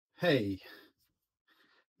Hey,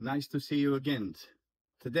 nice to see you again.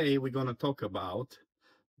 Today we're going to talk about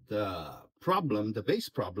the base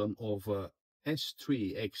problem of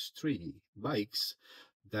S3X3 bikes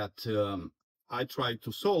that I tried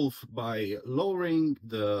to solve by lowering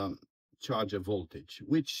the charger voltage,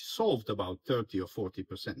 which solved about 30 or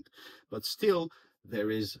 40%. But still,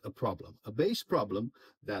 there is a problem, a base problem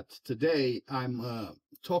that today I'm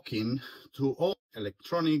talking to all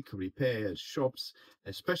electronic repair shops,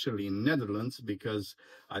 especially in Netherlands, because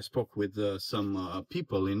I spoke with some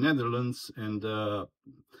people in Netherlands, and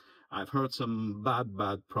I've heard some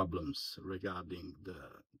bad problems regarding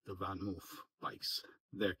the VANMOOF bikes.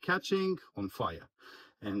 They're catching on fire,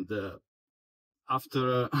 and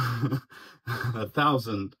after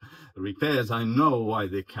 1,000 repairs, I know why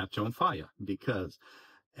they catch on fire, because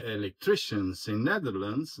electricians in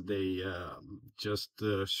Netherlands, they just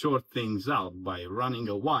short things out by running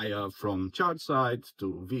a wire from charge side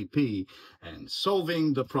to VP and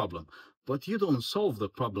solving the problem. But you don't solve the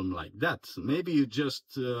problem like that. Maybe you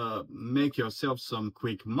just make yourself some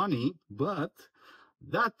quick money, but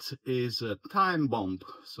that is a time bomb.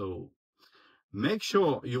 So make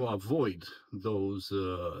sure you avoid those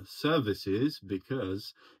services,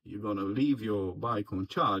 because you're going to leave your bike on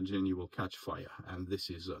charge and you will catch fire. And this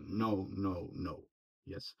is a no.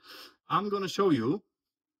 Yes, I'm going to show you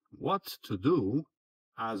what to do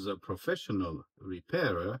as a professional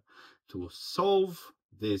repairer to solve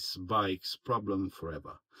this bike's problem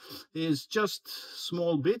forever. It's just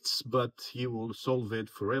small bits, but you will solve it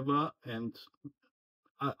forever, and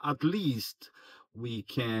at least we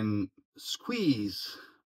can squeeze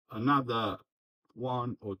another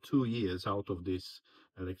 1 or 2 years out of this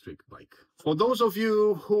electric bike. For those of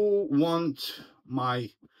you who want my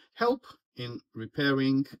help in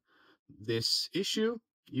repairing this issue,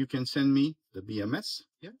 you can send me the BMS.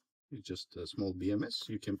 Yeah, it's just a small BMS.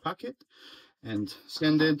 You can pack it and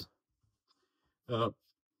send it.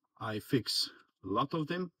 I fix a lot of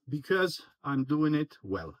them because I'm doing it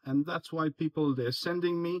well, and that's why people, they're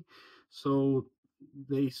sending me, so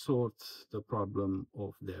they sort the problem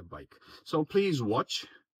of their bike. So please watch,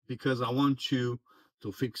 because I want you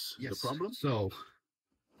to fix the problem. So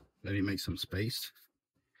let me make some space.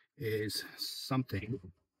 Is something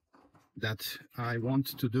that I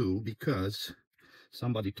want to do because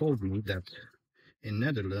somebody told me that in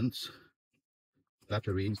Netherlands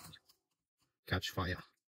batteries catch fire.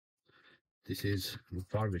 This is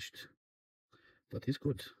refurbished, but it's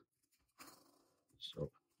good.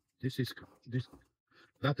 So this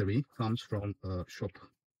battery comes from a shop,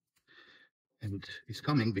 and it's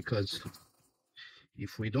coming because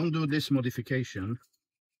if we don't do this modification,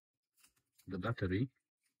 the battery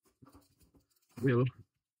will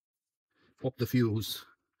pop the fuse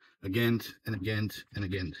again and again and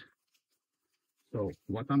again. So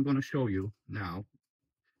what I'm going to show you now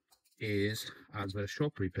is, as a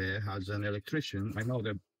shop repair, as an electrician, I know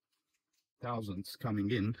there are thousands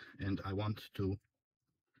coming in, and I want to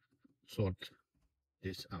sort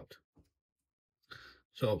this out.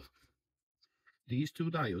 So these two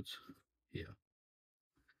diodes here,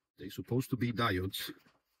 they're supposed to be diodes,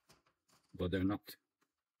 but they're not.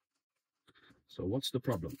 So what's the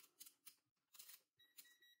problem?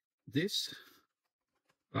 This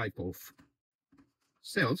type of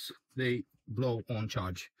cells, they blow on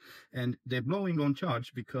charge, and they're blowing on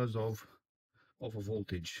charge because of a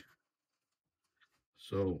voltage.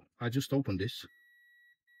 So I just opened this.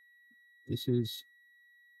 This is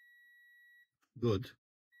good,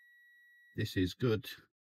 this is good,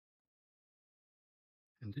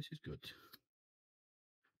 and this is good.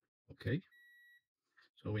 Okay,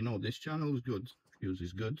 so we know this channel is good, fuse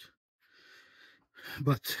is good,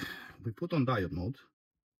 but we put on diode mode,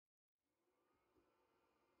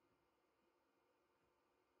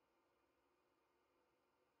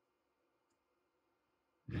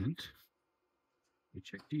 and we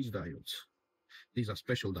check these diodes. These are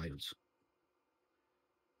special diodes.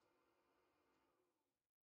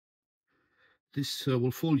 This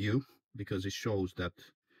will fool you because it shows that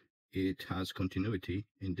it has continuity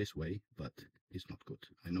in this way, but it's not good.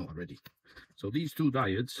 I know already. So these two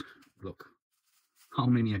diodes, look how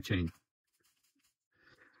many I changed.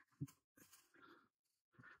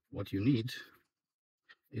 What you need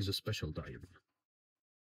is a special diode.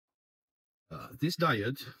 This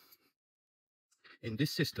diode in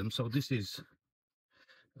this system, so this is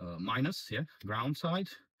minus, yeah, ground side,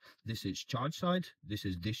 this is charge side, this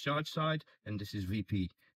is discharge side, and this is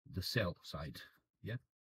VP, the cell side. Yeah,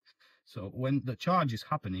 so when the charge is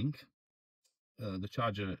happening, the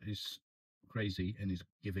charger is crazy and is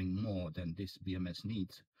giving more than this BMS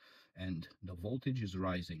needs, and the voltage is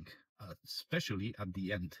rising. especially at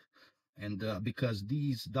the end. And because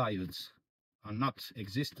these diodes are not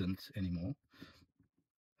existent anymore,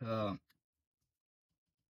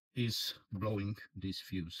 is blowing this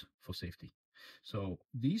fuse for safety. So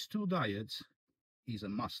these two diodes is a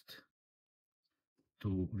must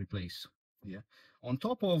to replace. Yeah. On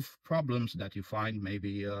top of problems that you find,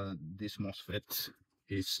 maybe this MOSFET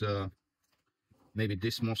is maybe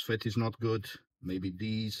this MOSFET is not good, maybe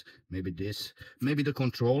these, maybe this, maybe the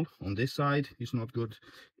control on this side is not good.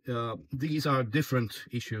 These are different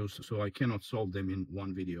issues, so I cannot solve them in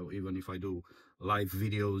one video. Even if I do live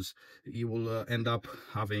videos, you will end up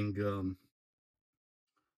having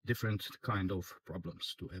different kind of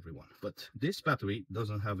problems to everyone. But this battery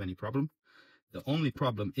doesn't have any problem. The only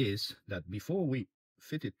problem is that before we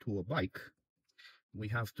fit it to a bike, we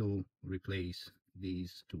have to replace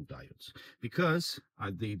these two diodes, because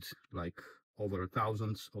I did like over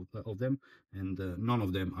thousands of them, and none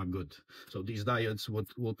of them are good. So these diodes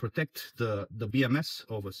will protect the BMS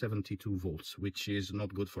over 72 volts, which is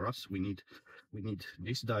not good for us. We need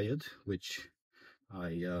this diode, which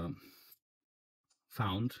I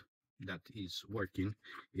found that is working,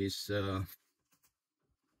 is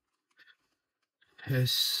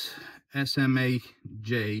SMA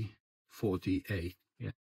J40A.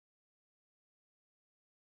 Yeah.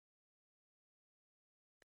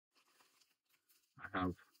 I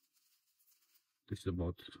have this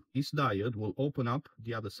about this diode will open up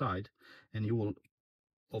the other side, and you will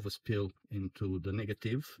overspill into the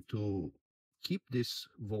negative to keep this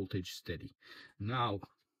voltage steady. Now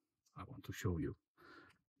I want to show you.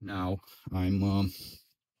 Now I'm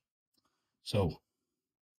so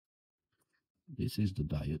this is the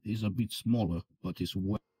diode. It's a bit smaller, but it's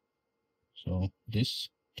well. So this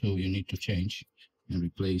too you need to change and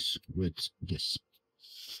replace with this.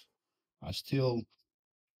 I still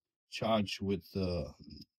charge with the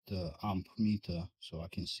amp meter so I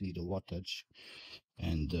can see the wattage,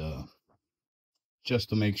 and just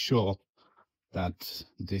to make sure that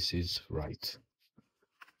this is right.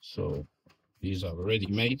 So these are already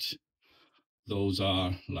made. Those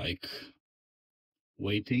are like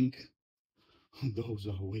waiting. Those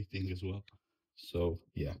are waiting as well. So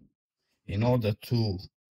yeah, in order to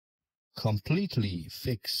completely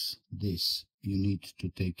fix this, you need to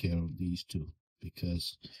take care of these two,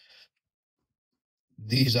 because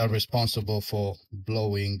these are responsible for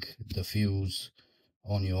blowing the fuse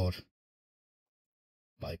on your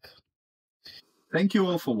bike. Thank you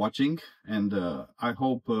all for watching, and I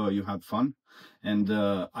hope you had fun, and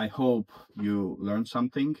I hope you learned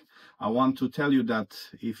something. I want to tell you that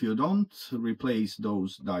if you don't replace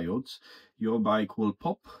those diodes, your bike will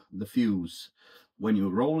pop the fuse when you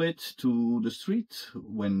roll it to the street,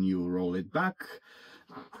 when you roll it back,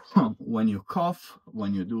 when you cough,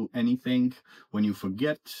 when you do anything, when you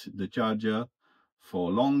forget the charger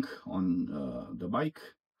for long on the bike,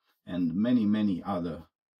 and many other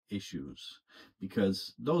issues,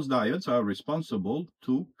 because those diodes are responsible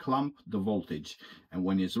to clamp the voltage, and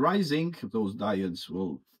when it's rising, those diodes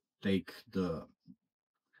will take the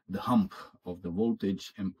hump of the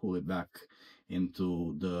voltage and pull it back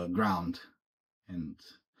into the ground, and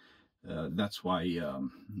that's why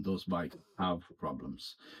those bikes have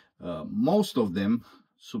problems. Most of them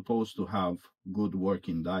supposed to have good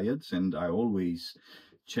working diodes, and I always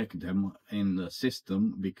check them in the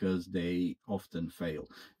system because they often fail.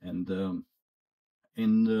 And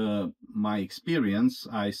in my experience,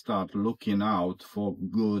 I start looking out for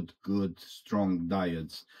good strong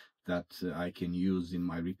diodes that I can use in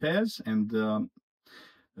my repairs, and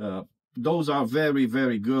those are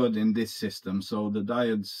very good in this system. So the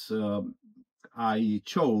diodes I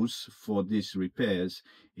chose for these repairs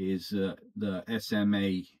is the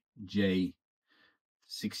SMA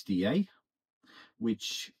J60A,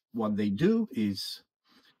 which what they do is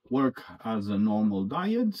work as a normal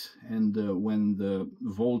diode, and when the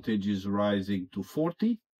voltage is rising to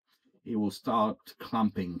 40, it will start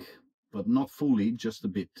clamping, but not fully, just a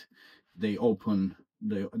bit. They open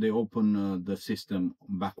the system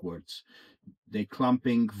backwards. They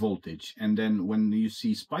clamping voltage, and then when you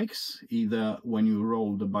see spikes, either when you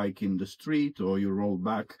roll the bike in the street or you roll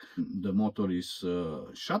back, the motor is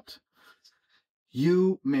shut,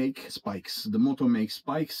 you make spikes. The motor makes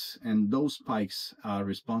spikes, and those spikes are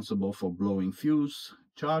responsible for blowing fuse.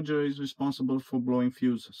 Charger is responsible for blowing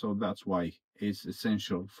fuse, so that's why it's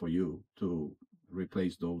essential for you to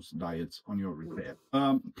replace those diodes on your repair.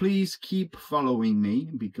 Please keep following me,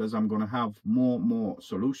 because I'm gonna have more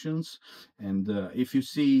solutions. And if you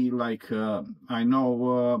see, like I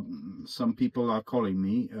know some people are calling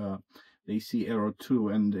me, they see error 2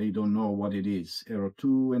 and they don't know what it is. Error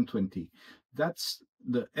 2 and 20. That's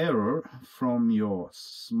the error from your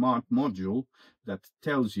smart module that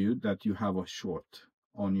tells you that you have a short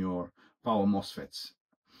on your power MOSFETs.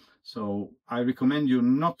 So I recommend you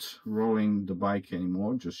not rolling the bike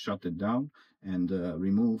anymore. Just shut it down and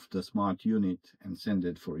remove the smart unit and send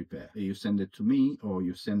it for repair. You send it to me, or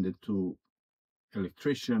you send it to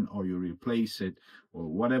electrician, or you replace it, or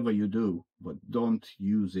whatever you do, but don't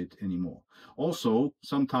use it anymore. Also,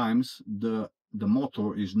 sometimes the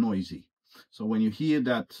motor is noisy. So when you hear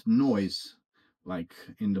that noise, like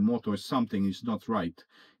in the motor something is not right,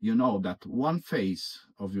 you know that one phase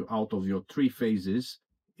of your out of your 3 phases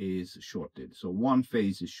is shorted. So one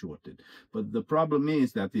phase is shorted, but the problem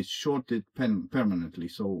is that it's shorted permanently.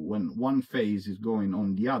 So when one phase is going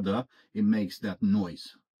on the other, it makes that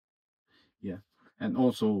noise. Yeah. And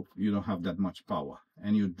also you don't have that much power,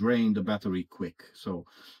 and you drain the battery quick. So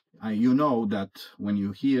you know that when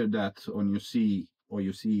you hear that on your C, or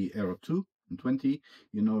you see error 2 and 20,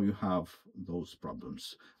 you know you have those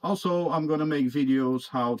problems. Also, I'm going to make videos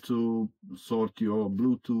how to sort your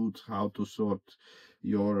Bluetooth, how to sort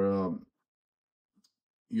your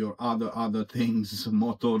other things,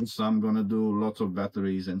 motors. I'm going to do lots of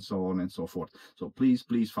batteries and so on and so forth. So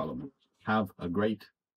please follow me. Have a great